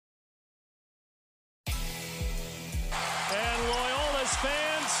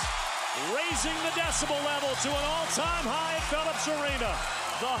raising the decibel level to an all-time high at Phillips Arena.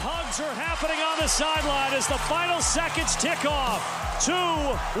 The hugs are happening on the sideline as the final seconds tick off.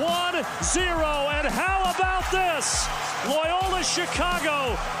 2-1-0, and how about this? Loyola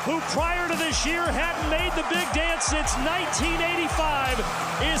Chicago, who prior to this year hadn't made the big dance since 1985,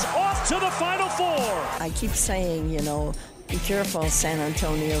 is off to the Final Four. I keep saying, be careful, San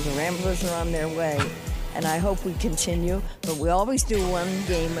Antonio. The Ramblers are on their way. And I hope we continue, but we always do one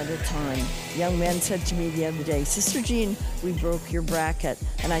game at a time. Young man said to me the other day, Sister Jean, we broke your bracket.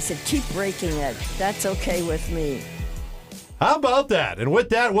 And I said, keep breaking it. That's okay with me. How about that? And with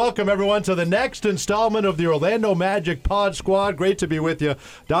that, welcome everyone to the next installment of the Orlando Magic Pod Squad. Great to be with you.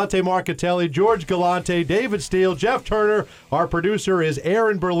 Dante Marchitelli, George Galante, David Steele, Jeff Turner. Our producer is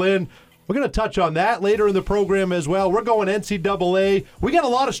Aaron Berlin. We're going to touch on that later in the program as well. We're going NCAA. We got a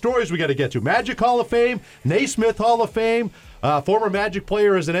lot of stories we got to get to. Magic Hall of Fame, Naismith Hall of Fame, former Magic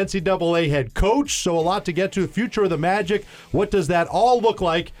player as an NCAA head coach, so a lot to get to. The future of the Magic, what does that all look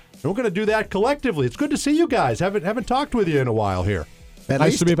like? And we're going to do that collectively. It's good to see you guys. Haven't talked with you in a while here.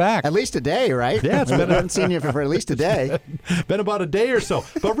 Nice to be back. At least a day, right? Yeah, it's been I haven't seen you for at least a day. Been about a day or so.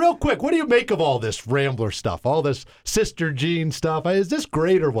 But real quick, what do you make of all this Rambler stuff, all this Sister Jean stuff? Is this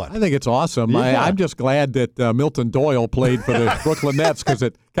great or what? I think it's awesome. Yeah. I'm just glad that Milton Doyle played for the Brooklyn Nets because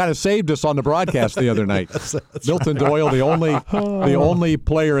it kind of saved us on the broadcast the other night. That's Milton right. Doyle, the only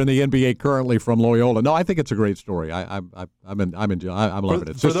player in the NBA currently from Loyola. No, I think it's a great story. I'm loving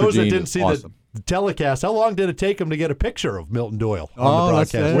it. For Sister those Jean that didn't is see awesome. the telecast, how long did it take him to get a picture of Milton Doyle on the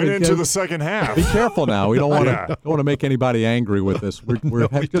broadcast? Went into the second half. Be careful now. We don't want to make anybody angry with this. We're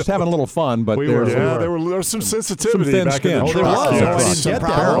just having a little fun, but We were. There was some sensitivity thin back skin. in the Oh, there truck. was. Yes. Oh, I didn't Some get that.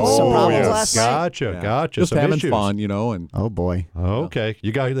 problems, Oh, some problems yes. last night. Gotcha. just Some having issues. fun, and Oh, boy. Okay,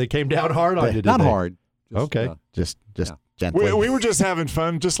 they came down hard on you, did not they? hard. Just, Okay. Just Yeah. gently. We were just having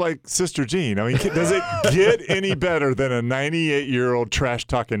fun, just like Sister Jean. I mean, does it get any better than a 98-year-old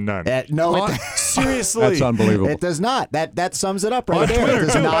trash-talking nun? No, Seriously. That's unbelievable. it does not. That sums it up right On there. Twitter, It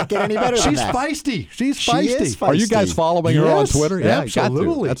does too. not get any better than She's that. feisty. She's She feisty. is Are you guys feisty. following her on Yes, Twitter? Yeah, you got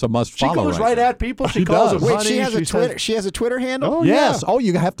absolutely. to. That's a must She follow. goes right there. at people. She She calls does. them Wait, honey. she has a says- Twitter. She has a Twitter handle. Oh, Yes. yeah. Oh,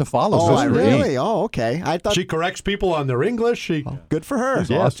 you have to follow. Oh, Sister Jean. really? Oh, okay. I thought She corrects people on their English. She. good for her.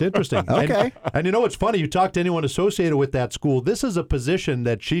 Yeah, it's interesting. Okay. And you know what's funny? You talk to anyone associated with that school, this is a position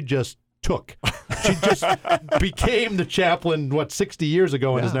that she just took. She just became the chaplain, 60 years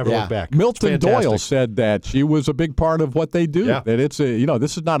ago and has never Yeah. looked back. Milton It's fantastic. Doyle said that she was a big part of what they do. Yeah. That it's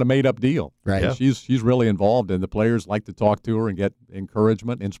this is not a made up deal. Right. Yeah. She's really involved, and the players like to talk to her and get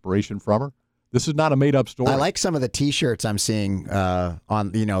encouragement, inspiration from her. This is not a made up story. I like some of the T-shirts I'm seeing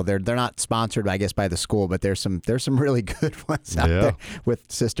on. They're not sponsored, I guess, by the school, but there's some really good ones out Yeah. there with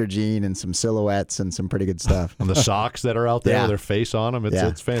Sister Jean and some silhouettes and some pretty good stuff. And the socks that are out there Yeah. with their face on them. It's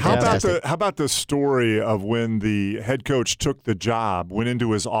Yeah. fantastic. How about the story of when the head coach took the job, went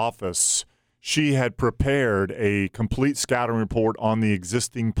into his office? She had prepared a complete scouting report on the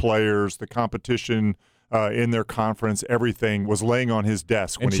existing players, the competition in their conference. Everything was laying on his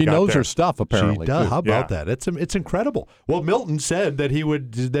desk when and he she got knows there. her stuff, apparently. She does. too. How about Yeah. that? It's incredible. Well, Milton said that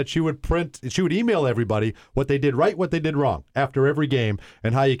she would email everybody what they did right, what they did wrong after every game,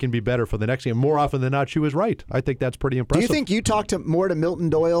 and how you can be better for the next game. More often than not, she was right. I think that's pretty Do impressive. you think you talked more to Milton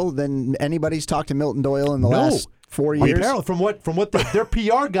Doyle than anybody's talked to Milton Doyle in the No. last 4 years? Apparently, from what their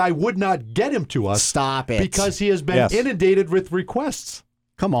PR guy would not get him to us. Stop it. Because he has been Yes. inundated with requests.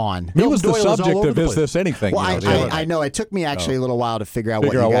 Come on. He was Milton the Doyle is all subject over of the Is place. This Anything? Well, the other I night. know. It took me actually a little while to figure out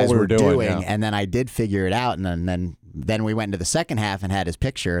Figure what out you what guys we were were doing, doing, yeah. and then I did figure it out, and then we went into the second half and had his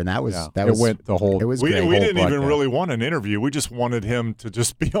picture, and that was Yeah. that was It went the whole. it was We great. didn't even broadcast. really want an interview. We just wanted him to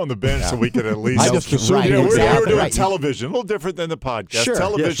just be on the bench so we could at least. I just assumed Right, he we was were exactly. doing Right. television, a little different than the podcast. Sure.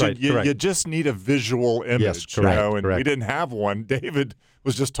 Television, Yes, right, correct. you just need a visual image, Yes, correct, and correct. we didn't have one. David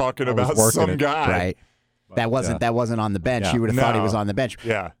was just talking I was about working some it. guy. right. That wasn't on the bench. Yeah. You would have thought he No. was on the bench.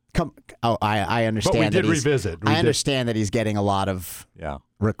 Yeah. I understand. But we that did he's- revisit. I understand that he's getting a lot of Yeah.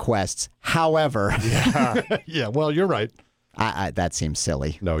 requests. However, Yeah, well, you're right. that seems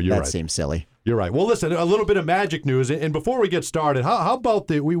silly. No, you're right. That seems silly. You're right. Well, listen, a little bit of Magic news. And before we get started, how about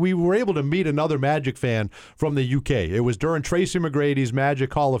we were able to meet another Magic fan from the UK. It was during Tracy McGrady's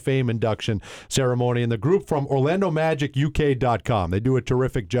Magic Hall of Fame induction ceremony, and the group from OrlandoMagicUK.com. They do a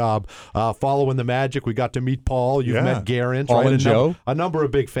terrific job following the Magic. We got to meet Paul. You've Yeah. met Garant. Paul and a Joe. A number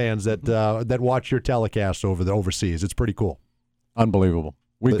of big fans that watch your telecasts overseas. It's pretty cool. Unbelievable.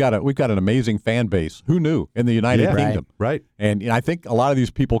 We've got an amazing fan base. Who knew in the United Yeah. Kingdom? Right. And I think a lot of these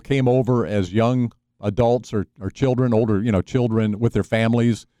people came over as young adults or children, older children with their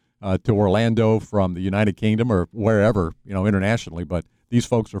families to Orlando from the United Kingdom or wherever internationally. But these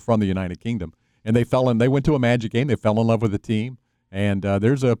folks are from the United Kingdom, and they went to a Magic game. They fell in love with the team, and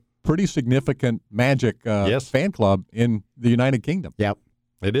there's a pretty significant Magic fan club in the United Kingdom. Yep.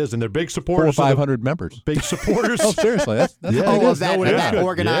 It is, and they're big supporters. 400 or 500 members. Big supporters. Oh, seriously. That's of that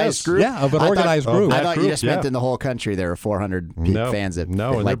organized group? Yeah, of an organized group. I thought you just meant in the whole country there are 400 fans that and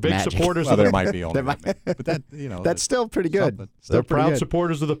like they're big Magic. supporters. Well, there might be only. But that, that's still pretty good. They're proud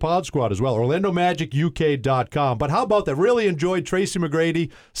supporters of the Pod Squad as well. OrlandoMagicUK.com. But how about that? Really enjoyed Tracy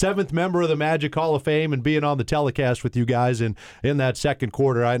McGrady, 7th member of the Magic Hall of Fame, and being on the telecast with you guys in that second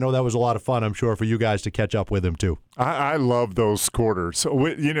quarter. I know that was a lot of fun, I'm sure, for you guys to catch up with him, too. I love those quarters. So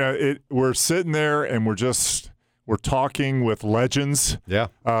we're sitting there and we're talking with legends. Yeah.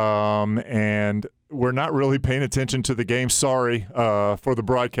 And we're not really paying attention to the game. Sorry for the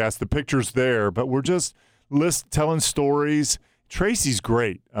broadcast. The picture's there, but we're just telling stories. Tracy's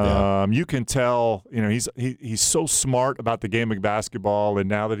great. You can tell. He's so smart about the game of basketball, and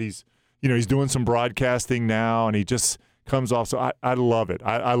now that he's doing some broadcasting now, and he just comes off. So I love it.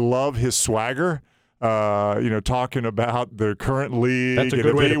 I love his swagger. Talking about the current league. That's a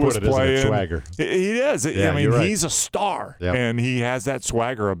good way to put it, isn't it? Swagger. He is. Yeah, right. He's a star, and he has that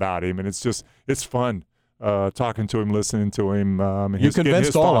swagger about him, and it's fun talking to him, listening to him. You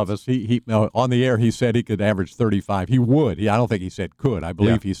convinced all of us. He on the air, he said he could average 35. He would. I don't think he said could. I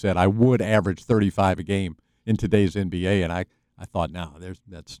believe he said I would average 35 a game in today's NBA, and I thought, no,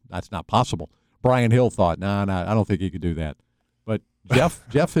 that's not possible. Brian Hill thought, no, I don't think he could do that. But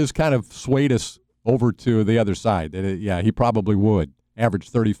Jeff has kind of swayed us over to the other side. He probably would average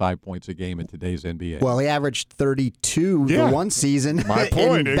 35 points a game in today's NBA. Well, he averaged 32 the one season. My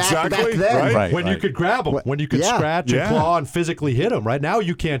point, back then. Right, when you could grab him, when you could scratch and claw and physically hit him. Right now,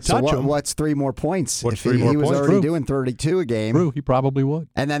 you can't touch him. What's 3 more points? What's if 3 more he was points? already doing 32 a game. True, he probably would.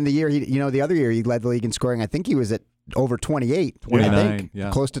 And then the other year he led the league in scoring. I think he was at over 28. 29, I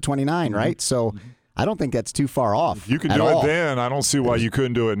think. Close to 29, right? Mm-hmm. So I don't think that's too far off. If you could do it then, I don't see why you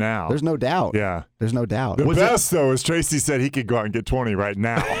couldn't do it now. There's no doubt. Yeah. There's no doubt. The best, though, is Tracy said he could go out and get 20 right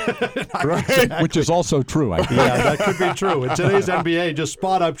now. Right? Exactly. Which is also true, I think. Yeah, that could be true. In today's NBA, just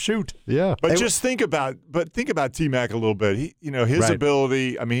spot up, shoot. Yeah. But think about T-Mac a little bit. His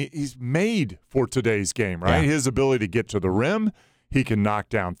ability, he's made for today's game, right? Yeah. His ability to get to the rim, he can knock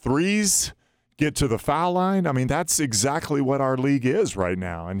down threes, get to the foul line. That's exactly what our league is right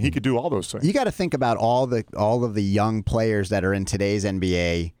now, and he could do all those things. You got to think about all of the young players that are in today's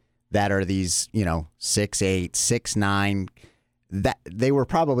NBA that are these, 6'8", 6'9", that they were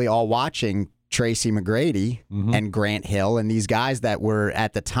probably all watching Tracy McGrady and Grant Hill and these guys that were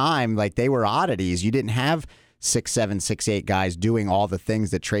at the time, like, they were oddities. You didn't have 6'7", 6'8" guys doing all the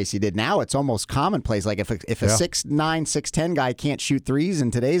things that Tracy did. Now it's almost commonplace. Like if a 6'9", 6'10" guy can't shoot threes in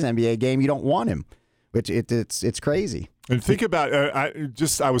today's NBA game, you don't want him. It's crazy. And think about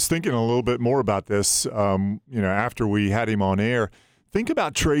I was thinking a little bit more about this. After we had him on air, think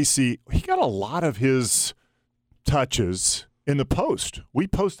about Tracy. He got a lot of his touches in the post. We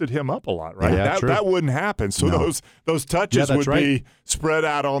posted him up a lot, right? Yeah, that wouldn't happen. So those touches would be spread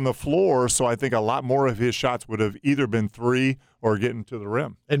out on the floor. So I think a lot more of his shots would have either been 3 or getting to the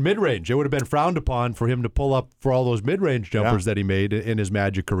rim. And mid-range, it would have been frowned upon for him to pull up for all those mid-range jumpers that he made in his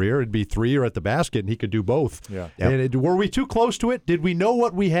Magic career. It'd be 3 or at the basket, and he could do both. Yeah. And were we too close to it? Did we know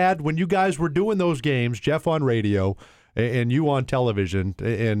what we had when you guys were doing those games, Jeff on radio and you on television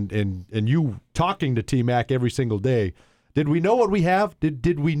and you talking to T-Mac every single day? Did we know what we have?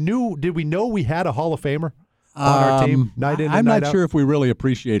 Did we know we had a Hall of Famer on our team night in and I'm night not out? sure if we really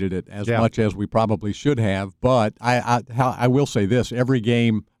appreciated it as much as we probably should have, but I will say this. Every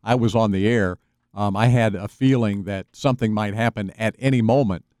game I was on the air, I had a feeling that something might happen at any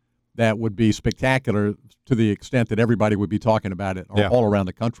moment that would be spectacular to the extent that everybody would be talking about it all around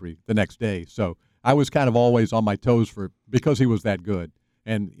the country the next day. So I was kind of always on my toes because he was that good.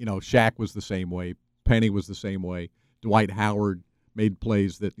 And, Shaq was the same way. Penny was the same way. Dwight Howard made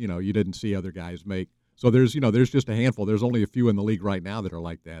plays that, you didn't see other guys make. So there's just a handful. There's only a few in the league right now that are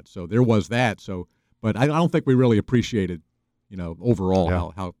like that. So there was that. So, but I don't think we really appreciated,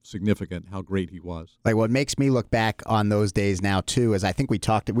 overall how significant, how great he was. Like, what makes me look back on those days now too is I think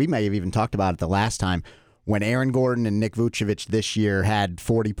we may have even talked about it the last time when Aaron Gordon and Nick Vucevic this year had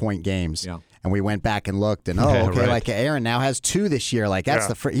 40-point games. Yeah. And we went back and looked and like Aaron now has 2 this year. Like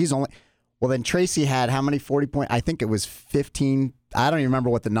that's he's only. Well, then Tracy had how many 40-point? I think it was 15. I don't even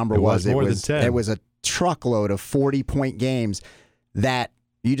remember what the number was. More than 10. It was a truckload of 40-point games that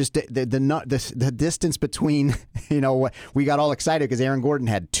you just the distance between, we got all excited because Aaron Gordon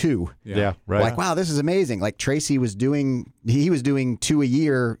had 2. Yeah, right. Like, wow, this is amazing. Like Tracy was doing 2 a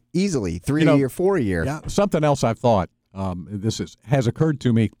year easily, 3 a year, 4 a year. Yeah. Something else I've thought has occurred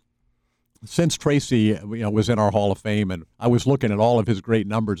to me since Tracy was in our Hall of Fame, and I was looking at all of his great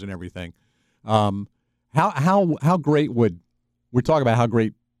numbers and everything. How great we talk about how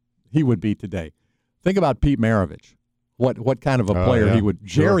great he would be today? Think about Pete Maravich. What kind of a player he would.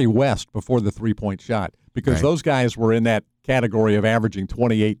 Sure. Jerry West before the 3-point shot, because those guys were in that category of averaging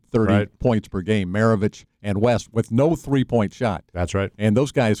 28, 30 points per game. Maravich and West with no 3-point shot. That's right. And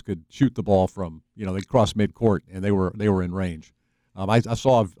those guys could shoot the ball from they'd cross midcourt and they were in range. I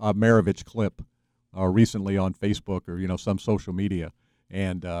saw a Maravich clip recently on Facebook or some social media,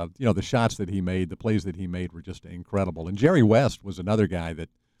 and the shots that he made, the plays that he made were just incredible. And Jerry West was another guy that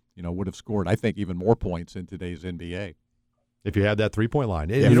would have scored, I think, even more points in today's NBA. If you had that 3-point line.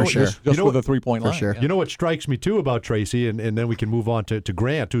 Yeah, for sure. Just with a 3-point line. Sure. You know what strikes me, too, about Tracy, and then we can move on to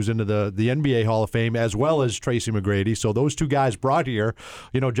Grant, who's into the NBA Hall of Fame, as well as Tracy McGrady. So those two guys brought here,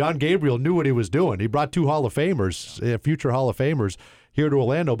 John Gabriel knew what he was doing. He brought two Hall of Famers, future Hall of Famers, here to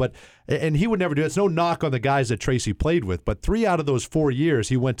Orlando. And he would never do it. It's no knock on the guys that Tracy played with, but 3 out of those 4 years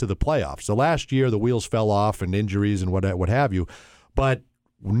he went to the playoffs. The last year the wheels fell off and injuries and what have you. But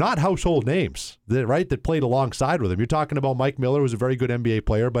not household names, that played alongside with him. You're talking about Mike Miller, who was a very good NBA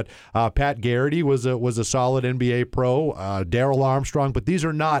player, but Pat Garrity was a solid NBA pro, Darrell Armstrong, but these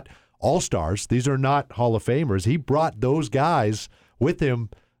are not all-stars. These are not Hall of Famers. He brought those guys with him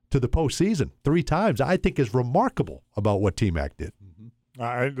to the postseason 3 times. I think is remarkable about what T-Mac did.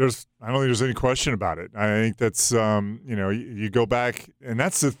 I don't think there's any question about it. I think that's you go back, and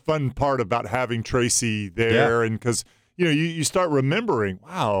that's the fun part about having Tracy there, and because you start remembering,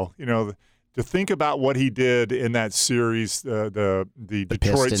 wow, to think about what he did in that series, the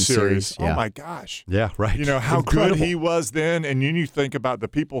Detroit series. Yeah. Oh my gosh, yeah, right. How good he was then, and you think about the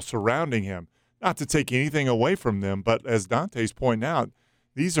people surrounding him. Not to take anything away from them, but as Dante's pointing out,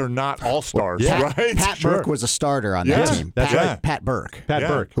 these are not all-stars, right? Pat Burke was a starter on that team. That's right. Pat Burke. Pat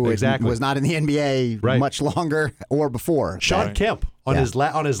Burke, who exactly. was not in the NBA much longer or before. Sean Kemp on his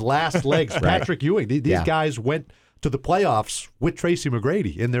last legs. Patrick Ewing. These guys went to the playoffs with Tracy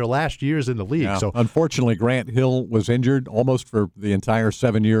McGrady in their last years in the league. Yeah. So unfortunately, Grant Hill was injured almost for the entire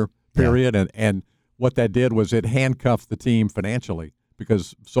 7-year period, and what that did was it handcuffed the team financially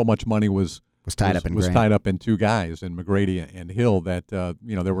because so much money was tied up in 2 guys, in McGrady and Hill, that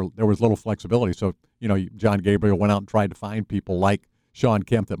there was little flexibility. So John Gabriel went out and tried to find people like Sean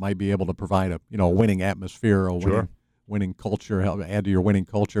Kemp that might be able to provide a winning atmosphere, winning culture, add to your winning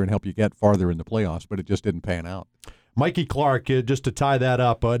culture, and help you get farther in the playoffs. But it just didn't pan out. Mikey Clark, just to tie that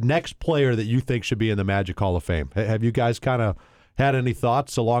up, next player that you think should be in the Magic Hall of Fame. Have you guys kind of had any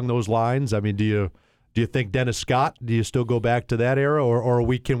thoughts along those lines? I mean, do you think Dennis Scott? Do you still go back to that era,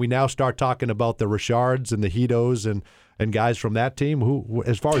 or can we now start talking about the Richards and the Hitos and guys from that team? Who,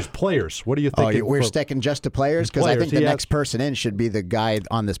 as far as players, what do you think? We're sticking just to players, because I think the next person in should be the guy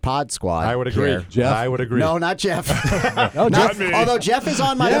on this pod squad. I would agree. Here. Jeff? I would agree. No, not Jeff. Not me. Although Jeff is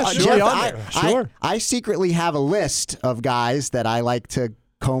on my Sure. I secretly have a list of guys that I like to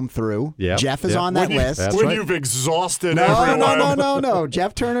comb through. Yep. Jeff is on that list. When you've exhausted everyone. No.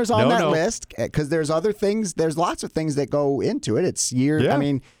 Jeff Turner's on that list, because there's other things. There's lots of things that go into it. It's years. Yeah. I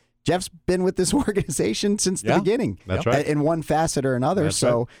mean, Jeff's been with this organization since the beginning. That's right. In one facet or another. That's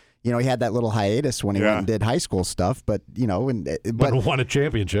so. Right. He had that little hiatus when he went and did high school stuff, but but won a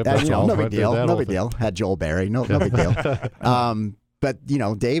championship. No big deal. No big deal. Had Joel Berry. No big deal. But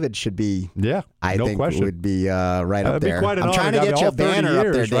David should be. Yeah, I think question. Would be right up there. I'm trying to get you a banner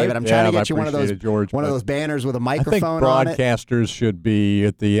up there, David. I'm trying to get you one of those banners with a microphone on it. I think broadcasters should be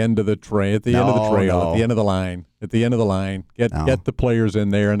at the end of the trail, at the end of the line. At the end of the line, get the players in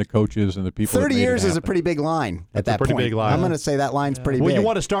there and the coaches and the people. 30 years is a pretty big line at that point. Pretty big line. I'm going to say that line's pretty big. Well, you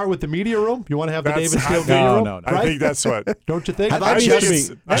want to start with the media room? You want to have the David Steele media room? No. I think that's what. Don't you think? That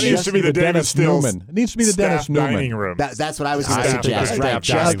needs to be the Dennis Newman. It needs to be the Dennis Newman dining room. That's what I was going to suggest. Right,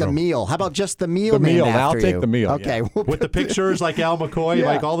 just the meal. How about just the meal? The meal. I'll take the meal. Okay. With the pictures like Al McCoy,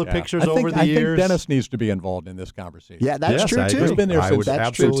 like all the pictures over the years. I think Dennis needs to be involved in this conversation. Yeah, that's true too. He's been there since. I would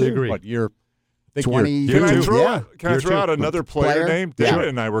absolutely agree. What year? 20 Can I years. throw out another player name? David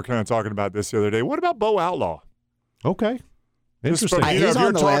and I were kind of talking about this the other day. What about Bo Outlaw? Okay. Interesting. If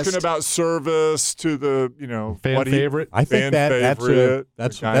you're talking about service to the, fan favorite. I think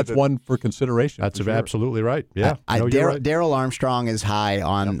that's one for consideration. That's absolutely right. Yeah. Darrell Armstrong is high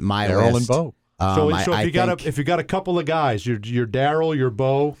on my list. Darrell and Bo. So if you got a couple of guys, your Darrell, your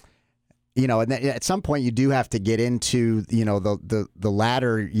Bo. And at some point you do have to get into, the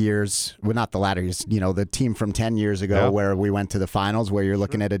latter years. Well, not the latter years. The team from 10 years ago where we went to the finals, where you're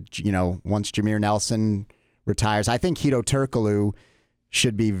looking at once Jameer Nelson retires. I think Hedo Turkoglu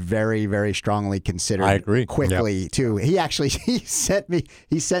should be very, very strongly considered. I agree. Quickly too. He actually he sent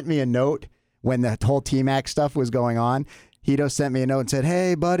me a note when the whole T-Mac stuff was going on. Hito sent me a note and said,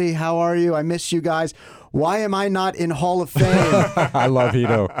 "Hey, buddy, how are you? I miss you guys. Why am I not in Hall of Fame?" I love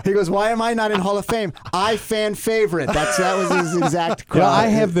Hito. He goes, "Why am I not in Hall of Fame? I fan favorite." That was his exact quote. Yeah, I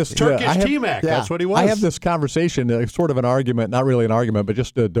have this Turkish T-Mac. That's what he was. I have this conversation, sort of an argument, not really an argument, but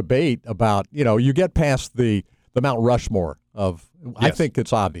just a debate about, you get past the Mount Rushmore of, I think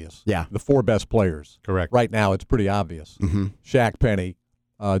it's obvious. Yeah. The 4 best players. Correct. Right now, it's pretty obvious. Mm-hmm. Shaq, Penny,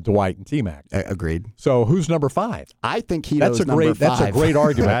 Dwight, and T-Mac. Agreed. So who's number 5? I think Hito's number 5. That's a great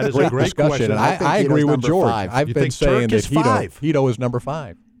argument. That is a great discussion. question. And I think I Hito's agree with number George. 5. I've You been think saying Turk is that 5? Hito is number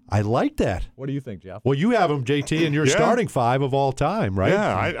 5. I like that. What do you think, Jeff? Well, you have him, JT, in your Yeah. starting 5 of all time, right?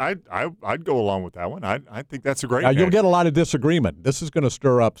 Yeah, I'd go along with that one. I think that's a great Now, you'll name. get a lot of disagreement. This is going to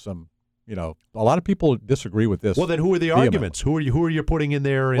stir up some, a lot of people disagree with this. Well, then who are the vehemently. arguments? Who are you putting in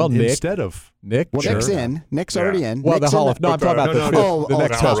there Well, Nick. instead of Nick? Well, Sure. Nick's in. Nick's already in. Well, Nick's the Hall in of I'm talking about No, the no, fifth, no. the Oh,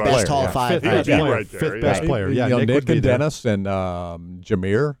 next top best best player. Hall Yeah. of 5. fifth He'd best be player? right there, Fifth yeah. best player. Yeah, Nick would be and there. Dennis and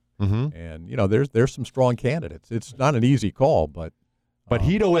Jameer, Mhm. and there's some strong candidates. It's not an easy call, but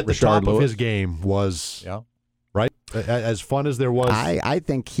Hito at the Rashard top of Lewis. his game was yeah. right as fun as there was. I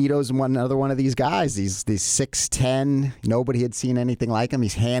think Hito's another one of these guys. These 6'10". Nobody had seen anything like him.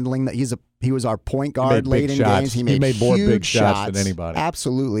 He's handling that. He was our point guard big late in shots. games. He made more huge big shots than anybody.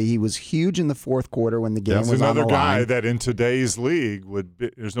 Absolutely, he was huge in the fourth quarter when the game That's was on another the guy line. that in today's league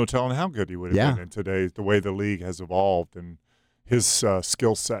there's no telling how good he would have Yeah. been in today's, the way the league has evolved and his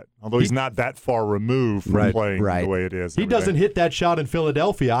skill set. Although he's not that far removed from Right, playing right. the way it is. he doesn't hit that shot in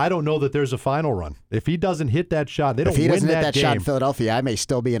Philadelphia. I don't know that there's a final run. If he doesn't hit that shot, they don't If he win doesn't hit that that shot in game. Philadelphia, I may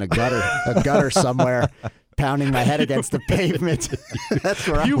still be in a gutter somewhere, pounding my head against the pavement. That's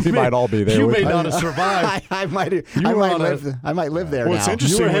where You We might all be there You with may you. not have survived. I might were on I might live there Well, now. it's You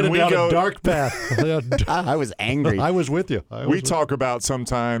interesting were when headed we down go. a dark path. I was angry. I was with you. We talk about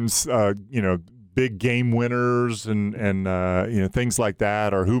sometimes, big game winners and things like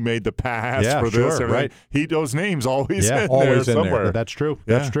that, or who made the pass Yeah, for this. sure, Everything. right. Those names always Yeah, in always there in there. somewhere. That's true.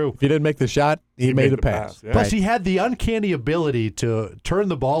 Yeah. That's true. If he didn't make the shot, he made the pass. Yeah. Plus, he had the uncanny ability to turn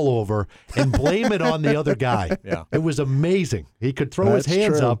the ball over and blame it on the other guy. Yeah. It was amazing. He could throw his That's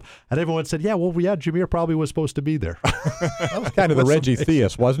hands true. up, and everyone said, Jameer probably was supposed to be there. That was kind of the Reggie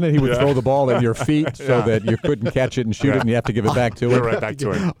Theus, wasn't it? He would throw the ball at your feet so that you couldn't catch it and shoot it, and you have to give it back to Go him. right back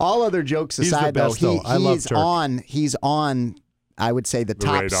to him. All other jokes He's the aside, best, though, though. I love he's Turk. on. I would say the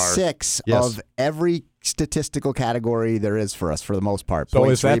top radar. 6 Yes. of every statistical category there is for us, for the most part. So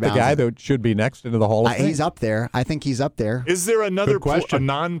Points, is that the rebounds, guy that should be next into the Hall of Fame? he's up there. I think he's up there. Is there another Good question. a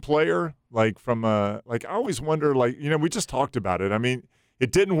non-player like from I always wonder, we just talked about it. I mean,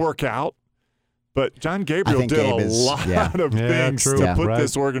 it didn't work out, but John Gabriel think did Gabe a is- lot yeah. of Yeah, things true. to Yeah. put Right.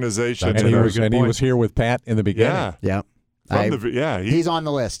 this organization. That's and a he very was good and he point. was here with Pat in the beginning. yeah, Yeah. he's He's on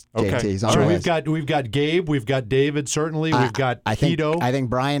the list, Okay. JT. He's on So the we've list. got Gabe, we've got David, certainly. We've got I think, Hito. I think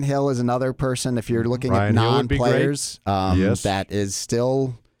Brian Hill is another person, if you're looking Brian at Hill would be great. non-players, Yes. that is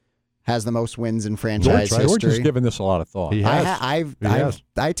still has the most wins in George, franchise George has history. given this a lot of thought. He has. He has.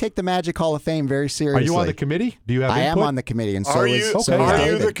 I take the Magic Hall of Fame very Are seriously. you on the committee? Do you have I am input? on the committee, and so Are is you? so is Are you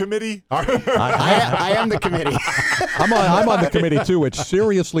David. the committee? I am the committee. I'm on the committee too, which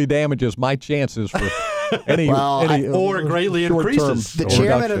seriously damages my chances for any or greatly short-term increases. The Or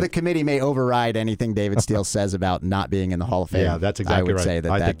chairman of the committee may override anything David Steele says about not being in the Hall of Fame. Yeah, that's exactly I would right. say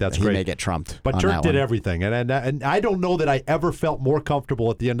that, I that think that's he great. may get trumped. But on Turk that did one. everything, and I don't know that I ever felt more comfortable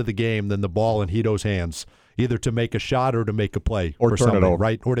at the end of the game than the ball in Hito's hands, either to make a shot or to make a play Or for turn it somebody, over.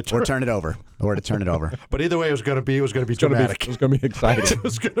 right? Or to Turn it over. But either way, it was going to be dramatic. It was going to be exciting. It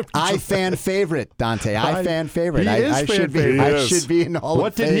was gonna be Fan favorite, Dante. Fan favorite. He is I fan should be. favorite. I He is. should be in the Hall What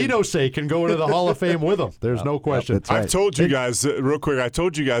of Fame. did Hito say can go into the Hall of Fame with him? There's no question. that's right. I've told you guys real quick. I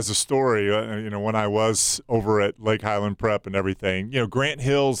told you guys a story. When I was over at Lake Highland Prep and everything. Grant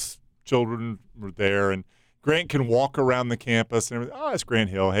Hill's children were there, and Grant can walk around the campus and everything. Oh, it's Grant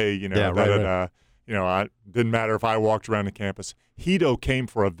Hill. Hey, right. It didn't matter if I walked around the campus. Hito came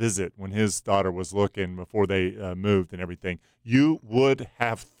for a visit when his daughter was looking before they moved and everything. You would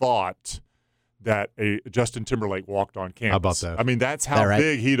have thought that Justin Timberlake walked on campus. How about that? I mean, that's how That right?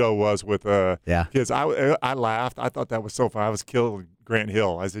 big Hito was with Yeah. kids. I laughed. I thought that was so fun. I was killing Grant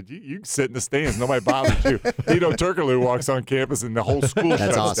Hill. I said, you can sit in the stands. Nobody bothers you. Hito Turkoglu walks on campus and the whole school That's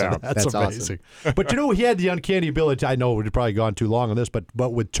shuts awesome. down. That's That's amazing. But he had the uncanny ability. I know we've probably gone too long on this, but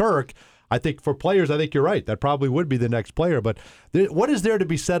with Turk, I think for players, I think you're right. That probably would be the next player. But what is there to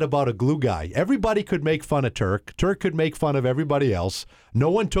be said about a glue guy? Everybody could make fun of Turk. Turk could make fun of everybody else. No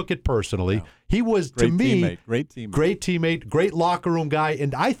one took it personally. He was, to me, great teammate, great locker room guy,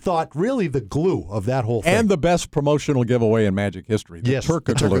 and I thought really the glue of that whole thing. And the best promotional giveaway in Magic history. The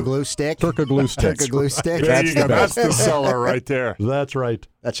Turka-glue stick. Turka-glue stick. Turka-glue stick. There you go. That's the seller right there. That's right.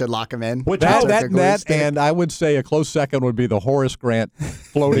 That should lock him in. That and I would say a close second would be the Horace Grant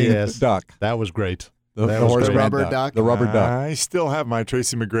floating duck. That was great. The Horace Grant rubber duck. The rubber duck. I still have my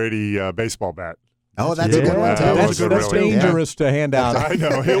Tracy McGrady baseball bat. Oh, that's a good one, too. That's dangerous to hand out. I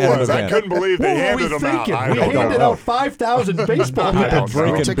know, it was. I couldn't believe they handed them out. We handed out 5,000 baseball bats.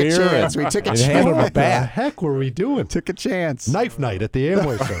 Drinking beer. We took a chance. Handed them a What the bat. heck were we doing? Took a chance. Knife night at the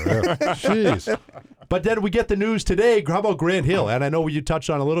Amway Center. Jeez. But then we get the news today. How about Grant Hill? And I know you touched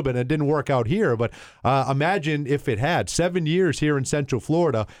on it a little bit, and it didn't work out here, but imagine if it had. 7 years here in Central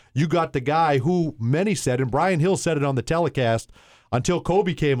Florida, you got the guy who many said, and Brian Hill said it on the telecast, until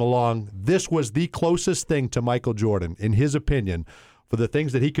Kobe came along, this was the closest thing to Michael Jordan, in his opinion, for the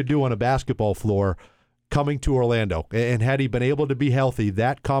things that he could do on a basketball floor coming to Orlando. And had he been able to be healthy,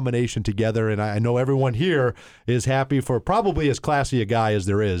 that combination together, and I know everyone here is happy for probably as classy a guy as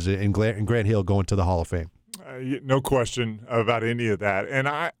there is in Grant Hill going to the Hall of Fame. No question about any of that. And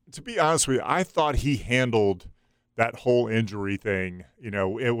to be honest with you, I thought he handled that whole injury thing,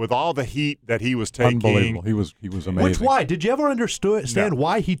 with all the heat that he was taking. Unbelievable. He was amazing. Why? Did you ever understand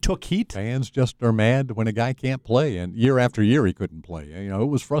why he took heat? Fans just are mad when a guy can't play, and year after year he couldn't play. It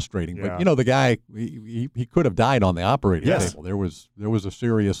was frustrating. Yeah. But the guy, he could have died on the operating table. There was a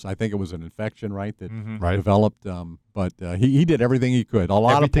serious, I think it was an infection, right, that developed. But he did everything he could. A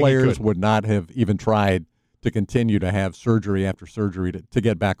lot of players would not have even tried to continue to have surgery after surgery to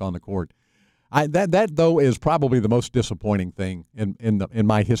get back on the court. That though is probably the most disappointing thing in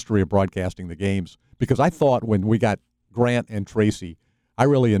my history of broadcasting the games, because I thought when we got Grant and Tracy, I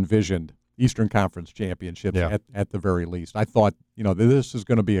really envisioned Eastern Conference championships at the very least. I thought this is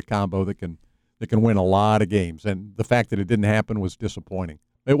going to be a combo that can win a lot of games, and the fact that it didn't happen was disappointing.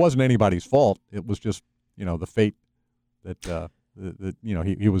 It wasn't anybody's fault. It was just the fate that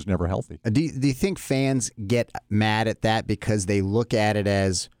he was never healthy. Do you think fans get mad at that because they look at it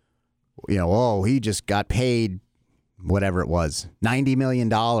as, he just got paid whatever it was, $90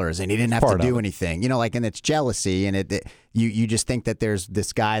 million, and he didn't have to do anything. And it's jealousy, and you just think that there's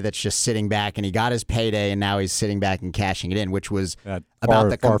this guy that's just sitting back, and he got his payday, and now he's sitting back and cashing it in, which was about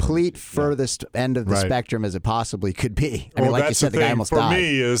the complete furthest end of the spectrum as it possibly could be. I mean, like you said, the guy almost died. For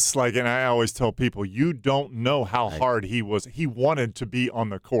me, is like, and I always tell people, you don't know how hard he was. He wanted to be on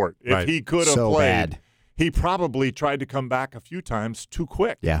the court. If he could have played, he probably tried to come back a few times too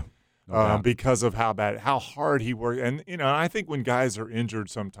quick. Yeah. Because of how hard he worked. And, I think when guys are injured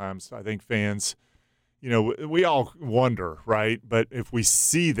sometimes, I think fans, we all wonder, right? But if we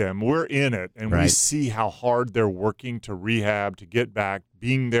see them, we're in it, and we see how hard they're working to rehab, to get back,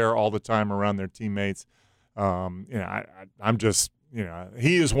 being there all the time around their teammates. I'm just,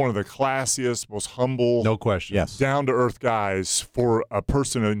 he is one of the classiest, most humble, no question, down-to-earth guys for a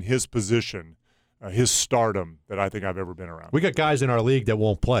person in his position. His stardom that I think I've ever been around. We got guys in our league that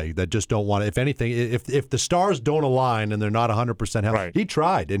won't play, that just don't want to. If anything, if the stars don't align and they're not 100% healthy, he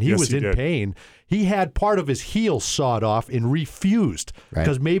tried, and he was in pain. He had part of his heel sawed off and refused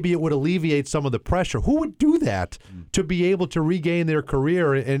because maybe it would alleviate some of the pressure. Who would do that to be able to regain their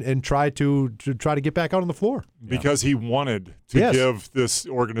career and try to get back out on the floor? Because he wanted to give this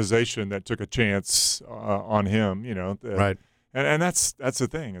organization that took a chance on him, right. And that's the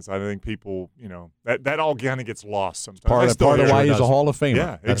thing, is I think people, that all kind of gets lost sometimes. Part of why he's a Hall of Famer.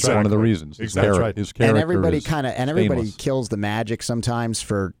 Yeah, that's one of the reasons. Exactly. His character and everybody kills the magic sometimes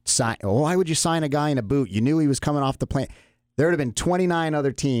for why would you sign a guy in a boot? You knew he was coming off the plane. There would have been 29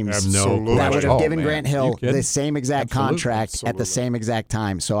 other teams that would have given Grant Hill the same exact contract at the same exact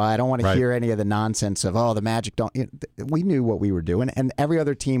time. So I don't want to hear any of the nonsense of, the Magic don't. We knew what we were doing, and every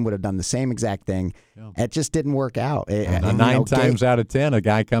other team would have done the same exact thing. Yeah. It just didn't work out. 9 times out of 10, a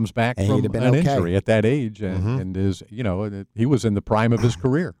guy comes back from an injury at that age, and is he was in the prime of his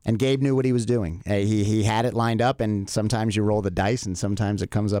career. And Gabe knew what he was doing. He had it lined up, and sometimes you roll the dice, and sometimes it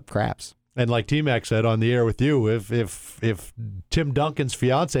comes up craps. And like T-Mac said on the air with you, if Tim Duncan's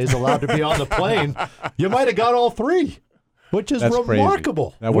fiance is allowed to be on the plane, you might have got all 3, which is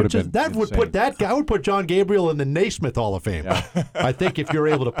remarkable. Crazy. That would put John Gabriel in the Naismith Hall of Fame. Yeah. I think if you're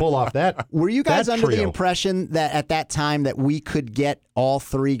able to pull off that. Were you guys under the impression that at that time that we could get all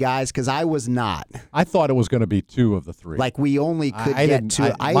 3 guys? Because I was not. I thought it was going to be 2 of the 3. Like we only could get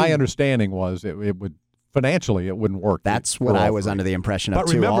 2. My understanding was it would financially it wouldn't work. That's what I was under the impression of,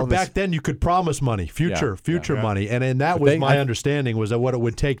 but too. remember, back then you could promise money, future money, and that was my understanding was that what it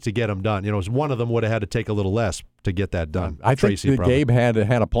would take to get them done. One of them would have had to take a little less to get that done. I think Gabe had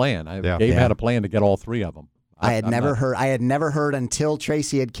a plan. Gabe had a plan to get all three of them. I had never heard until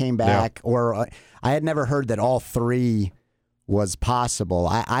Tracy had came back, or I had never heard that all three was possible.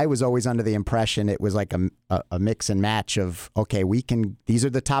 I was always under the impression it was like a mix and match of, okay, these are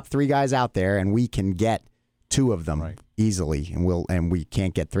the top three guys out there, and we can get two of them easily, and we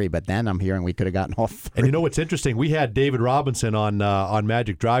can't get three. But then I'm hearing we could have gotten all three. And you know what's interesting? We had David Robinson on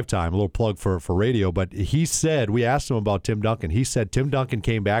Magic Drive Time, a little plug for radio, but he said, we asked him about Tim Duncan. He said Tim Duncan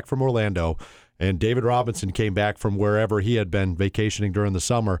came back from Orlando, and David Robinson came back from wherever he had been vacationing during the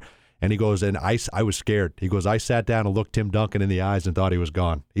summer. And he goes, and I was scared. He goes, I sat down and looked Tim Duncan in the eyes and thought he was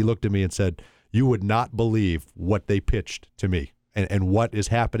gone. He looked at me and said, you would not believe what they pitched to me and what is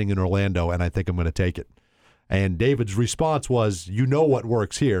happening in Orlando, and I think I'm going to take it. And David's response was, you know what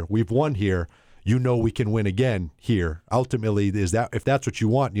works here. We've won here. You know we can win again here. Ultimately, if that's what you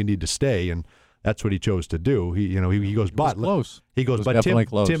want, you need to stay, and that's what he chose to do. He goes, but close. He goes, but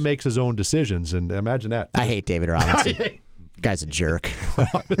Tim makes his own decisions, and imagine that. I hate David Robinson. Guy's a jerk.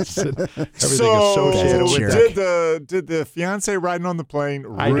 Everything so, associated with that. Did the fiance riding on the plane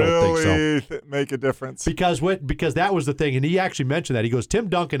I don't really think so. Make a difference? Because that was the thing, and he actually mentioned that. He goes, Tim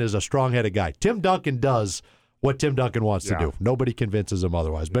Duncan is a strong-headed guy. Tim Duncan does what Tim Duncan wants to do. Nobody convinces him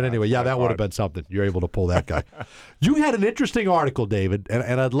otherwise. But anyway, that would have been something. You're able to pull that guy. You had an interesting article, David,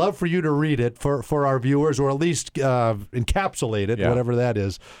 and I'd love for you to read it for our viewers, or at least encapsulate it, whatever that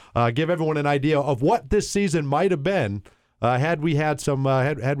is. Give everyone an idea of what this season might have been had we had some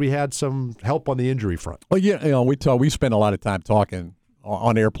help on the injury front. Well, we spend a lot of time talking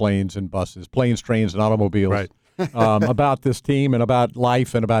on airplanes and buses, planes, trains, and automobiles. Right. About this team and about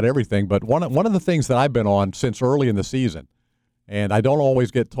life and about everything. But one of the things that I've been on since early in the season, and I don't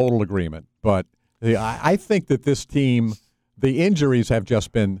always get total agreement, but I think that this team, the injuries have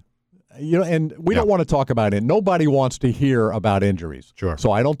just been, and we don't want to talk about it. Nobody wants to hear about injuries. Sure.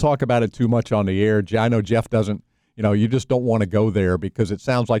 So I don't talk about it too much on the air. I know Jeff doesn't, you just don't want to go there because it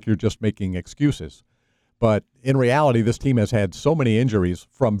sounds like you're just making excuses. But in reality, this team has had so many injuries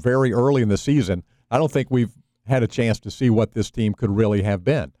from very early in the season. I don't think we've had a chance to see what this team could really have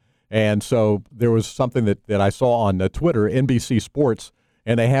been. And so there was something that I saw on Twitter, NBC Sports,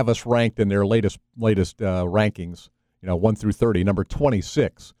 and they have us ranked in their latest rankings, 1 through 30, number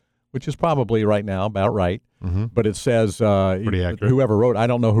 26, which is probably right now about right. Mm-hmm. But it says whoever wrote, I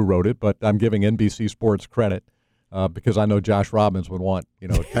don't know who wrote it, but I'm giving NBC Sports credit because I know Josh Robbins would want,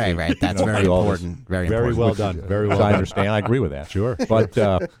 right. That's very important. Very well done. Very well done. I understand. I agree with that. Sure. But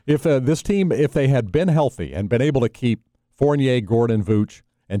if this team, if they had been healthy and been able to keep Fournier, Gordon, Vooch,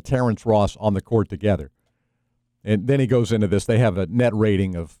 and Terrence Ross on the court together, and then he goes into this, they have a net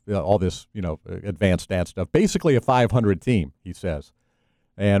rating of all this, advanced stat stuff, basically a 500 team, he says.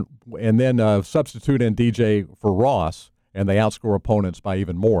 And then substitute in DJ for Ross, and they outscore opponents by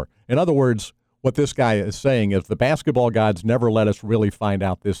even more. In other words, what this guy is saying is the basketball gods never let us really find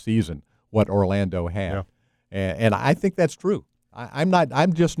out this season what Orlando had. Yeah. And I think that's true.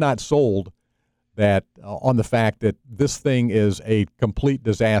 I'm just not sold that on the fact that this thing is a complete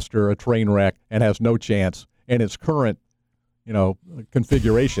disaster, a train wreck, and has no chance in its current,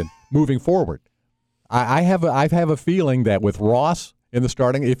 configuration moving forward. I have a feeling that with Ross in the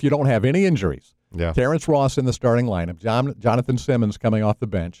starting, if you don't have any injuries, Terrence Ross in the starting lineup, Jonathan Simmons coming off the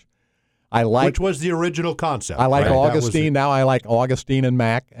bench, which was the original concept. I like Augustine. Now I like Augustine and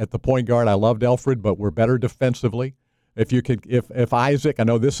Mack at the point guard. I loved Elfrid, but we're better defensively. If Isaac, I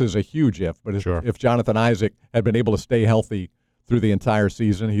know this is a huge if, but if Jonathan Isaac had been able to stay healthy through the entire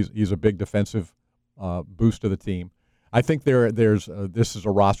season, he's a big defensive boost to the team. I think this is a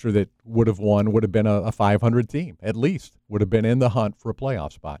roster that would have been a 500 team at least, would have been in the hunt for a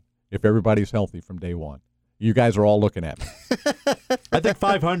playoff spot if everybody's healthy from day one. You guys are all looking at me. I think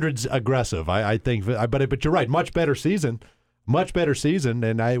 500's aggressive. I think, but you're right. Much better season.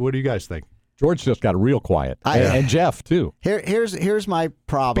 And what do you guys think? George just got real quiet, and Jeff too. Here's my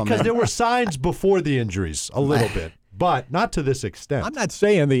problem. Because there were signs before the injuries a little bit, but not to this extent. I'm not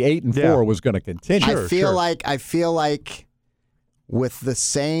saying the 8-4 was going to continue. I feel like with the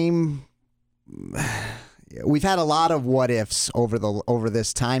same. We've had a lot of what ifs over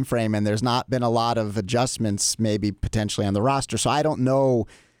this time frame, and there's not been a lot of adjustments, maybe potentially on the roster. So I don't know.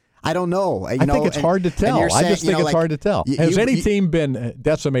 I don't know. I think it's hard to tell. I just think it's hard to tell. Has any team been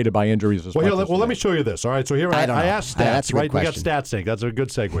decimated by injuries as well? Let me show you this. All right, so here I asked stats. That's a good right, question. we got StatSync. That's a good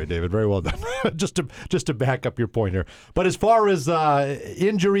segue, David. Very well done. just to back up your point here. But as far as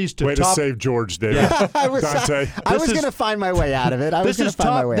injuries to way top, to save George, David. I was going to find my way out of it.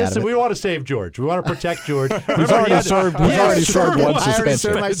 We want to save George. We want to protect George. He's already served one suspension. I already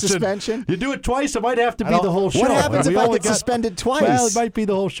served my suspension. You do it twice, it might have to be the whole show. What happens if I get suspended twice? Well, it might be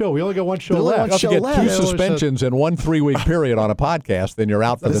the whole show. We only got one show left. If you get 2 suspensions in 1 3-week period on a podcast, then you're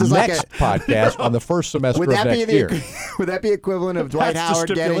out for the next podcast on the first semester of next year. Would that be equivalent of Dwight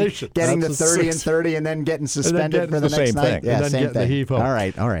Howard getting the 30 and 30 and then getting suspended for the next night? Yeah, same thing. All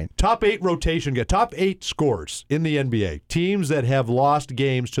right. Top 8 rotation, top 8 scores in the NBA. Teams that have lost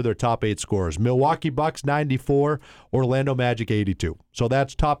games to their top 8 scores. Milwaukee Bucks 94, Orlando Magic 82. So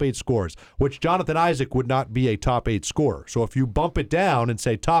that's top 8 scores, which Jonathan Isaac would not be a top 8 scorer. So if you bump it down and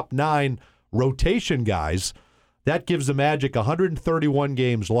say top 9 rotation guys, that gives the Magic 131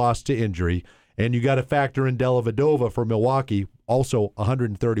 games lost to injury, and you got to factor in Dellavedova for Milwaukee, also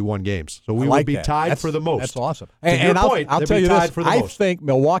 131 games. So we would be tied for the most. That's awesome. And I'll tell you this, I think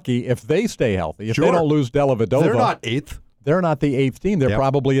Milwaukee, if they stay healthy, if they don't lose Dellavedova, they're not 8th. They're not the 8th team. They're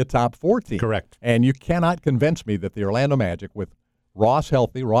probably a top 4 team. Correct. And you cannot convince me that the Orlando Magic, with Ross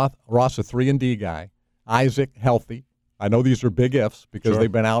healthy, Ross a 3-and-D guy, Isaac healthy. I know these are big ifs because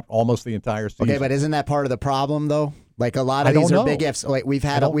they've been out almost the entire season. Okay, but isn't that part of the problem, though? Like a lot of these are big ifs. Like we've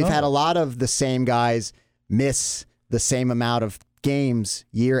had a lot of the same guys miss the same amount of games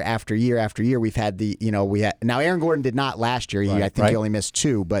year after year after year. We've had now Aaron Gordon did not last year. I think he only missed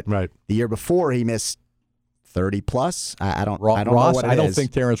 2, but the year before he missed 30 plus. I don't know what it is. I don't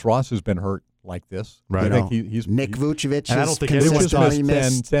think Terrence Ross has been hurt like this. Right. I think he's Nick Vucevic. I don't think he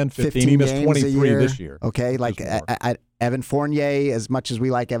missed 10, 15. He missed 23 this year. Okay, like Evan Fournier, as much as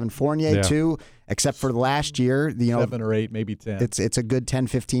we like Evan Fournier too, except for the last year, 7 or 8, maybe 10. It's a good 10,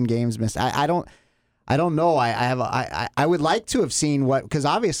 15 games missed. I don't know. I would like to have seen because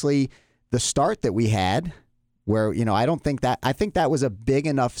obviously the start that we had, where I think that was a big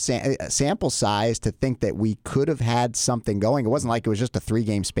enough sample size to think that we could have had something going. It wasn't like it was just a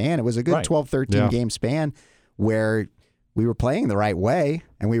 3-game span. It was a good 12, 13 game span where we were playing the right way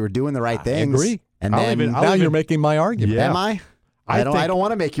and we were doing the right things. I agree. And now you're making my argument. Am I? I don't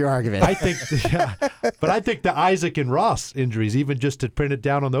want to make your argument. I think, but I think the Isaac and Ross injuries, even just to print it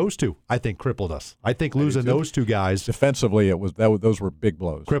down on those two, I think crippled us. I think losing those two guys defensively, those were big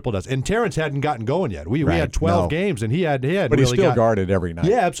blows. Crippled us. And Terrence hadn't gotten going yet. We had 12 games, and he had. But he still guarded every night.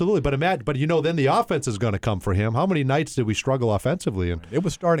 Yeah, absolutely. But then the offense is going to come for him. How many nights did we struggle offensively? And it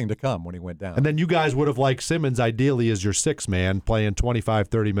was starting to come when he went down. And then you guys would have liked Simmons ideally as your 6th man, playing 25,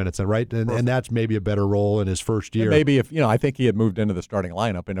 30 minutes, and that's maybe a better role in his first year. And maybe I think he had moved into the starting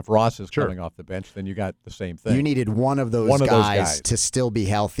lineup. And if Ross is coming off the bench, then you got the same thing. You needed one of those guys to still be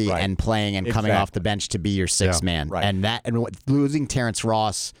healthy and playing and coming off the bench to be your 6th man. Right. And losing Terrence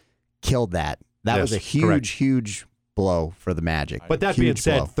Ross killed that. That was a huge blow for the Magic. But that being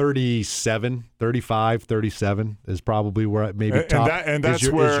said, 37, 35, 37 is probably where maybe top is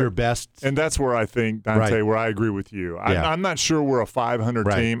your best. And that's where I think, Dante, where I agree with you. I'm not sure we're a 500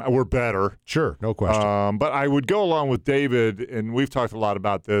 team. We're better. Sure, no question. But I would go along with David, and we've talked a lot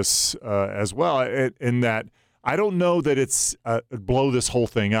about this as well, in that I don't know that it's blow this whole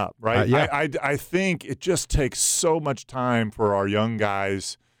thing up, right? I think it just takes so much time for our young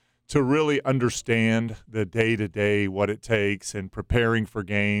guys to really understand the day-to-day, what it takes, and preparing for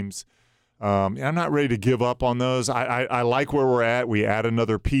games. I'm not ready to give up on those. I like where we're at. We add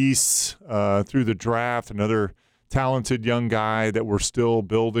another piece through the draft, another talented young guy that we're still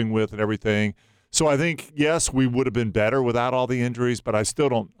building with and everything. So I think, yes, we would have been better without all the injuries, but I still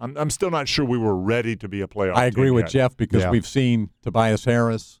don't. I'm still not sure we were ready to be a playoff team. I agree with Jeff because we've seen Tobias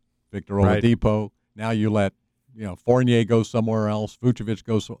Harris, Victor Oladipo. Now you let Fournier goes somewhere else. Vucevic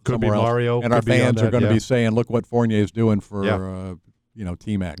goes somewhere else. Mario, and our fans are going to be saying, "Look what Fournier is doing for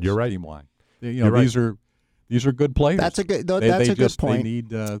Team X." You're right. Team Y. These are good players. That's a good. That's a good point. They need.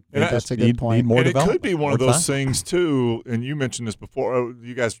 That's a good point. Need more and development. It could be one of those things too. And you mentioned this before.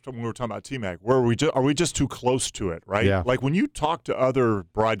 You guys, when we were talking about T-Mac, where are we just too close to it? Right. Yeah. Like when you talk to other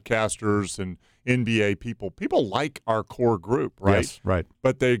broadcasters and NBA people like our core group, right? Yes, right.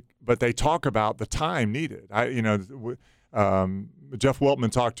 But they talk about the time needed. Jeff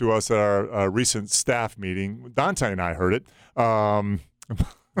Weltman talked to us at our recent staff meeting. Dante and I heard it. I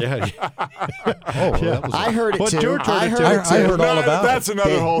heard it too. I heard all about that's it.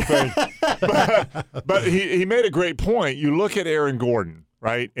 Another whole thing. But he made a great point. You look at Aaron Gordon,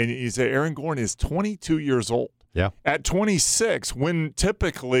 right? And you say Aaron Gordon is 22 years old. Yeah. At 26, when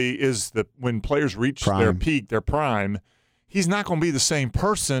typically is when players reach their peak, their prime, he's not going to be the same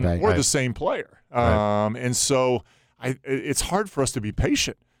person or the same player. And so it's hard for us to be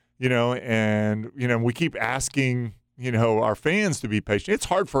patient, and, we keep asking, our fans to be patient. It's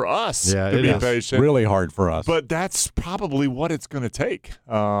hard for us to be patient. Really hard for us. But that's probably what it's going to take,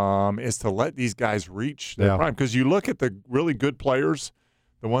 is to let these guys reach their prime. Because you look at the really good players,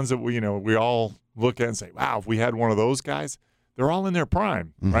 the ones that we all look at and say, wow, if we had one of those guys, they're all in their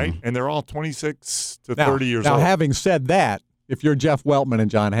prime, right? And they're all 26 to 30 years old. Now, having said that, if you're Jeff Weltman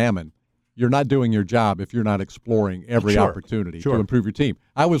and John Hammond, you're not doing your job if you're not exploring every opportunity to improve your team.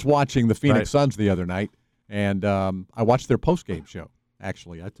 I was watching the Phoenix Suns the other night, and I watched their postgame show,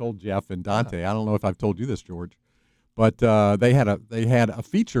 actually. I told Jeff and Dante, I don't know if I've told you this, George, but they had a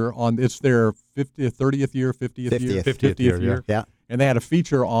feature on, it's their 50th year. Yeah. And they had a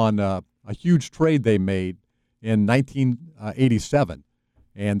feature on a huge trade they made in 1987.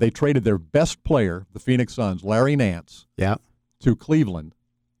 And they traded their best player, the Phoenix Suns, Larry Nance, to Cleveland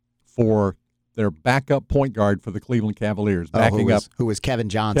for their backup point guard for the Cleveland Cavaliers, who was Kevin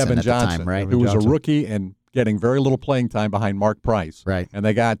Johnson at the time, right? Who was a rookie and getting very little playing time behind Mark Price. Right. And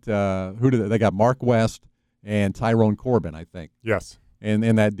they got they got Mark West and Tyrone Corbin, I think. Yes.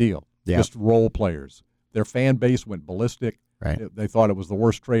 In that deal. Yeah. Just role players. Their fan base went ballistic. Right. They thought it was the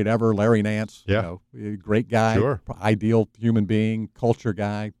worst trade ever. Larry Nance, great guy, ideal human being, culture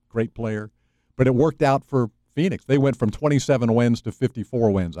guy, great player. But it worked out for Phoenix. They went from 27 wins to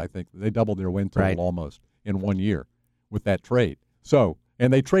 54 wins, I think. They doubled their win total almost in 1 year with that trade. So,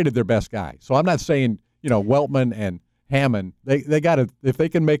 and they traded their best guy. So I'm not saying, Weltman and Hammond, they got to, if they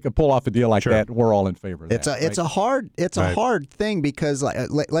can pull off a deal like that, we're all in favor of that. It's a hard thing because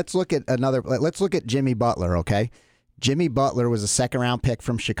let's look at Jimmy Butler, okay? Jimmy Butler was a second-round pick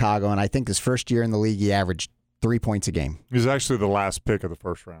from Chicago, and I think his first year in the league, he averaged 3 points a game. He was actually the last pick of the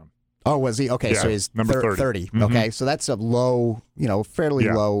first round. Oh, was he? Okay, so he's number 30. Mm-hmm. Okay, so that's a low, fairly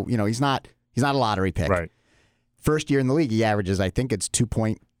low. He's not a lottery pick. Right. First year in the league, he averages, I think it's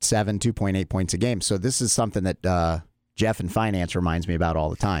 2.7, 2.8 points a game. So this is something that Jeff in finance reminds me about all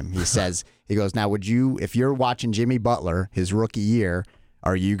the time. He says, he goes, now if you're watching Jimmy Butler, his rookie year,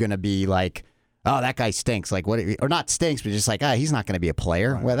 are you going to be like, oh, that guy stinks. Like what? Or not stinks, but just like, he's not going to be a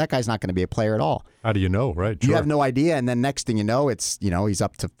player. Right. Well, that guy's not going to be a player at all. How do you know, right? You have no idea. And then next thing you know, it's, he's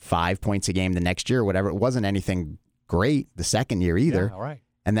up to 5 points a game the next year or whatever. It wasn't anything great the second year either. Yeah, all right.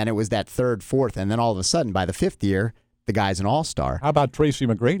 And then it was that third, fourth. And then all of a sudden, by the fifth year, the guy's an all-star. How about Tracy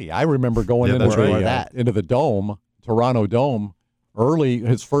McGrady? I remember going into the Dome, Toronto Dome, early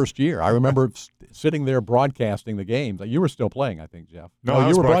his first year. I remember sitting there broadcasting the games. You were still playing, I think, Jeff. No, I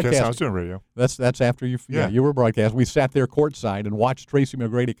was broadcasting. I was doing radio. That's after you. Yeah, you were broadcasting. We sat there courtside and watched Tracy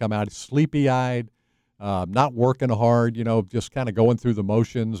McGrady come out, sleepy-eyed, not working hard. Just kind of going through the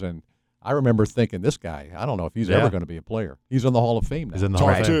motions. And I remember thinking, this guy, I don't know if he's ever going to be a player. He's in the Hall of Fame now. He's in the Hall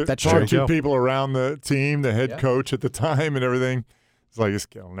of Fame. Talk to people around the team, the head coach at the time, and everything. It's like this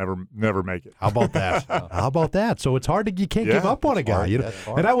guy will never make it. How about that? How about that? So it's hard you can't give up on a guy.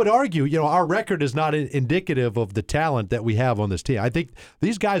 And I would argue, our record is not indicative of the talent that we have on this team. I think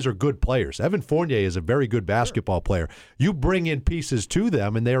these guys are good players. Evan Fournier is a very good basketball player. You bring in pieces to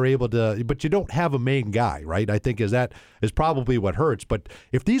them, and they're able to, but you don't have a main guy, right? I think is probably what hurts. But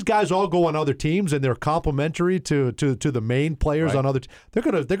if these guys all go on other teams and they're complementary to the main players on other teams,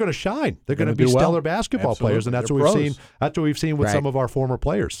 they're gonna shine. They're gonna be stellar basketball players, and that's what we've seen. That's what we've seen with some of our former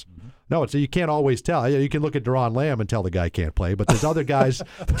players. No, you can't always tell. You can look at Deron Lamb and tell the guy can't play, but there's other guys.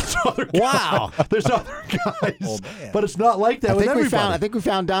 Wow. There's other guys. But it's not like that with everybody. I think we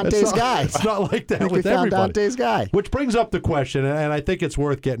found Dante's guy. It's not like that with everybody. We found Dante's guy. Which brings up the question, and I think it's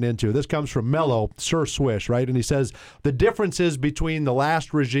worth getting into. This comes from Mello, Sir Swish, right? And he says, the differences between the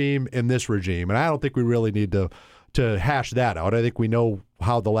last regime and this regime. And I don't think we really need to hash that out. I think we know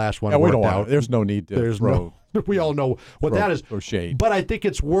how the last one worked out. There's no need to we all know what that is. Shade. But I think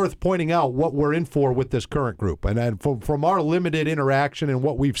it's worth pointing out what we're in for with this current group. And from our limited interaction and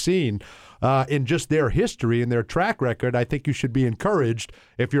what we've seen in just their history and their track record, I think you should be encouraged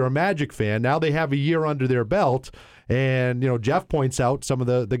if you're a Magic fan. Now they have a year under their belt. And, Jeff points out some of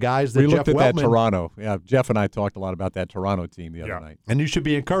the guys that we Jeff looked at Weltman, that Toronto. Yeah, Jeff and I talked a lot about that Toronto team the other night. And you should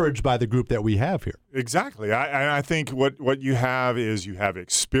be encouraged by the group that we have here. Exactly. I think what you have is you have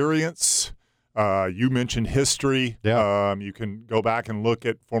experience. You mentioned history. Yeah. You can go back and look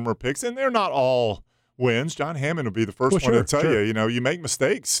at former picks, and they're not all wins. John Hammond will be the first one to tell you, you make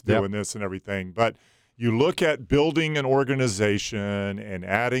mistakes doing this and everything. But you look at building an organization and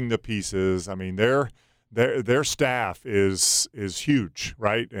adding the pieces. I mean, their staff is huge,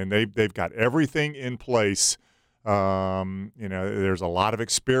 right? And they've got everything in place There's a lot of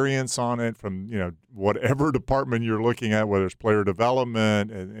experience on it from, whatever department you're looking at, whether it's player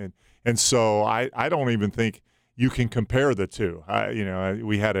development. And so I don't even think you can compare the two.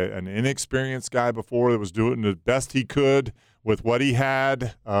 We had an inexperienced guy before that was doing the best he could with what he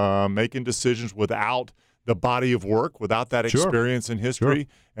had, making decisions without the body of work, without that experience and history. Sure.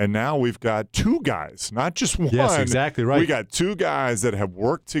 And now we've got two guys, not just one. Yes, exactly right. We got two guys that have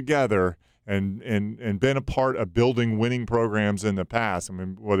worked together and been a part of building winning programs in the past. I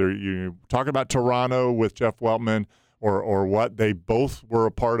mean, whether you talk about Toronto with Jeff Weltman or what, they both were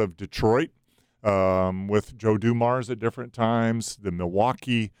a part of Detroit with Joe Dumars at different times, the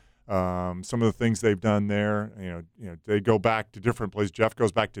Milwaukee, some of the things they've done there. They go back to different places. Jeff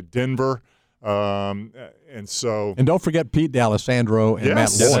goes back to Denver. And don't forget Pete D'Alessandro and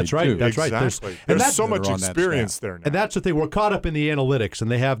Matt Lloyd. That's right. Too. That's right. Exactly. There's so much experience there now. And that's the thing. We're caught up in the analytics,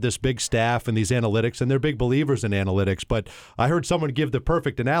 and they have this big staff and these analytics, and they're big believers in analytics. But I heard someone give the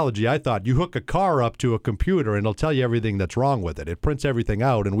perfect analogy. I thought you hook a car up to a computer, and it'll tell you everything that's wrong with it. It prints everything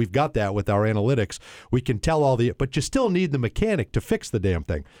out, and we've got that with our analytics. We can tell but you still need the mechanic to fix the damn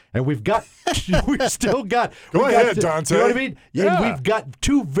thing. And we've still got. Go ahead, Dante. You know what I mean? Yeah. And we've got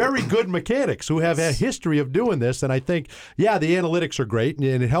two very good mechanics who have a history of doing this, and I think, the analytics are great,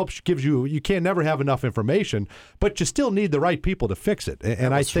 and it helps, you can never have enough information, but you still need the right people to fix it.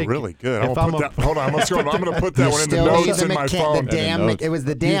 And I think really good. Hold on, I'm going to put that one in the notes in my phone. It was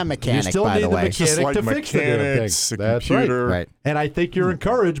the damn mechanic, by the way. You still need the mechanic to fix the damn thing. That's computer. Right. And I think you're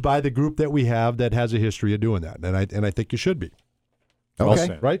encouraged by the group that we have that has a history of doing that, and I think you should be.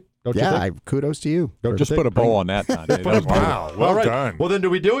 Okay. Right? Don't you think? Kudos to you. Just put a bow on that. Wow, well done. Well, then, do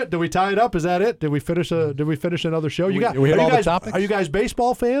we do it? Do we tie it up? Is that it? Did we finish another show? We hit all the topics? Are you guys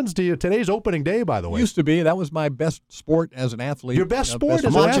baseball fans? Today's opening day, by the way. Used to be. That was my best sport as an athlete. Your best sport as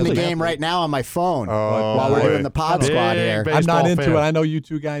I'm an watching athlete. the game right now on my phone while we're doing the pod squad here. I'm not into fan. it. I know you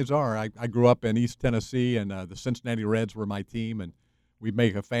two guys are. I grew up in East Tennessee, and the Cincinnati Reds were my team, and we'd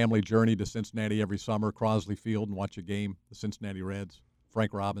make a family journey to Cincinnati every summer, Crosley Field, and watch a game, the Cincinnati Reds,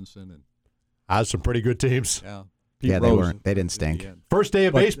 Frank Robinson, and some pretty good teams. yeah. They didn't stink. First day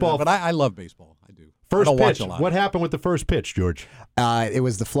of baseball. But I love baseball. I do. First I don't pitch. watch a lot. What happened with the first pitch, George? It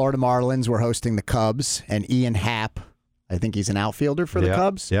was the Florida Marlins were hosting the Cubs, and Ian Happ, I think he's an outfielder for the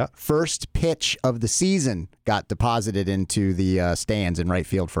Cubs. Yeah. First pitch of the season got deposited into the stands in right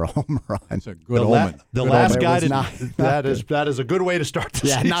field for a home run. That's a good omen. The last guy that is a good way to start the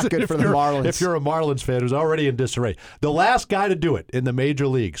season. Yeah, not good for the Marlins. If you're a Marlins fan who's already in disarray. The last guy to do it in the major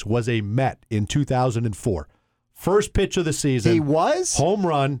leagues was a Met in 2004. First pitch of the season. He was? Home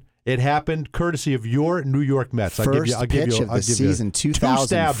run. It happened courtesy of your New York Mets. First pitch of the season,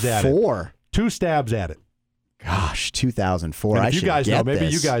 2004. Two stabs at it. Gosh, 2004. And I if you should guys get know, maybe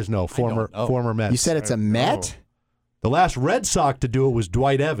this. you guys know, former Mets. You said it's a Met? The last Red Sox to do it was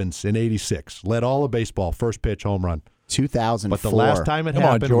Dwight Evans in '86. Led all of baseball, first pitch home run. 2004. But the last time it Come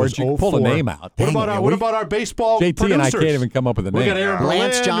happened on, George, was you 04. pull a name out. What about our baseball JT producers? and I can't even come up with a name. We got Aaron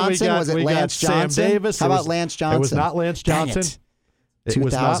Lance Berlin, Johnson? Was it we Lance got Johnson? Sam Davis. How about Lance Johnson? It was not Lance Dang Johnson. it. It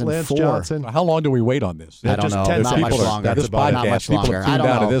was not Lance 2004. Johnson. How long do we wait on this? I don't Just know. 10 Not much seconds. longer. This about it. Not podcast, much people longer. have I tuned don't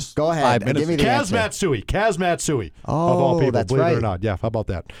out know. of this Go ahead. 5 minutes Give me ago. the answer. Kaz Matsui. Oh, of all people, that's believe it right. or not. Yeah, how about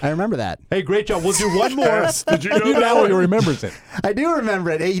that? I remember that. Hey, great job. We'll do one more. Did you know You that know one? he remembers it. I do remember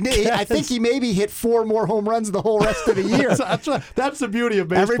it. I think he maybe hit 4 more home runs the whole rest of the year. That's the beauty of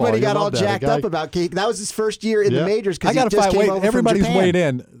baseball. Everybody You got all love that. jacked up about Keith. That was his first year in the majors because I he got to just find. came Wait, over from everybody's Japan. weighed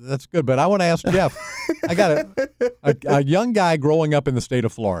in. That's good, but I want to ask Jeff. I got a young guy growing up in the state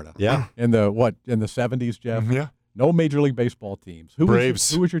of Florida. Yeah. In the 70s, Jeff. Yeah. No Major League Baseball teams.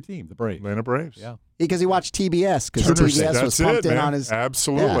 Braves. Who was your team? The Braves. Atlanta Braves. Yeah. Because he watched TBS because 100%. TBS was That's pumped it, in man. on his.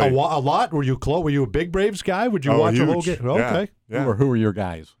 Absolutely. A lot? Were you close? Were you a big Braves guy? Would you watch a whole huge. game? Okay. Yeah. Who were your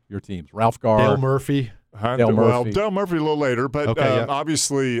guys? Your teams? Ralph Garr. Dale Murphy. Dale Well, Murphy. Dale Murphy a little later, but Okay, yeah.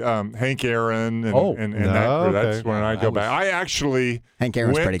 obviously Hank Aaron and, Oh. and No, that's okay. when I go back. I actually Hank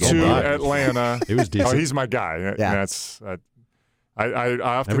Aaron's went pretty to good. Right. Atlanta. He was decent. Oh, he's my guy. Yeah. That's I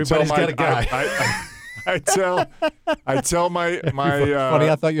often Everybody's tell my got a guy. I tell my Funny,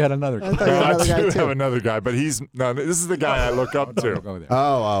 I thought you had another. thought you had I another guy, do too. have another guy, but this is the guy I look up to. Go there.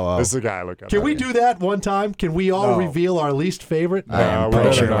 Oh. This is the guy I look up Can to. we do that one time? Can we all No. reveal our least favorite? I am we pretty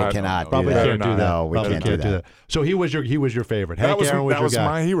better sure not. we cannot. Probably do that. can't do that. No, we Probably can't do that. So he was your favorite. That Hank was, Aaron was that your was guy.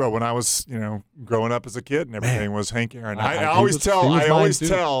 my hero when I was, growing up as a kid, and everything was Hank Aaron. I he always was- tell, he was I mine always too.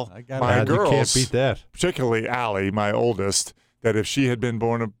 tell I got my it. You girls, can't beat that. particularly Allie, my oldest, that if she had been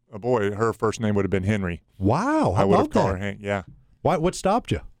born a boy, her first name would have been Henry. Wow. I How would have about called her that? Hank. Yeah. What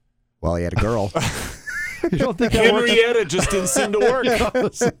stopped you? Well, he had a girl. You don't think that works? Henrietta just didn't seem to work.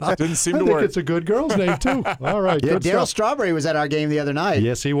 Didn't seem to I think work. it's a good girl's name, too. All right, Yeah, good Daryl stuff. Strawberry was at our game the other night.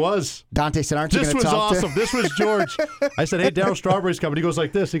 Yes, he was. Dante said, "Aren't you This going to was talk awesome. This was George. I said, hey, Daryl Strawberry's coming. He goes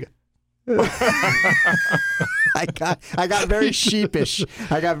like this. I got very sheepish.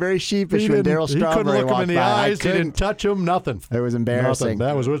 I got very sheepish when Daryl He couldn't Strawberry look him walked in the by. I eyes. He didn't couldn't. touch him. Nothing. It was embarrassing. Nothing.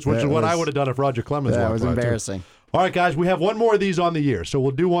 That was which is what I would have done if Roger Clemens That walked was by, too. embarrassing. All right, guys, we have one more of these on the year. So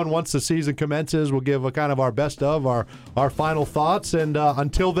we'll do one once the season commences. We'll give a kind of our best of, our final thoughts. And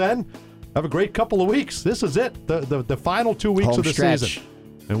until then, have a great couple of weeks. This is it, the final 2 weeks Home of the stretch. season.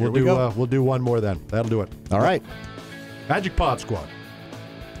 And Here we go. we'll do one more then. That'll do it. All right. Magic Pod Squad.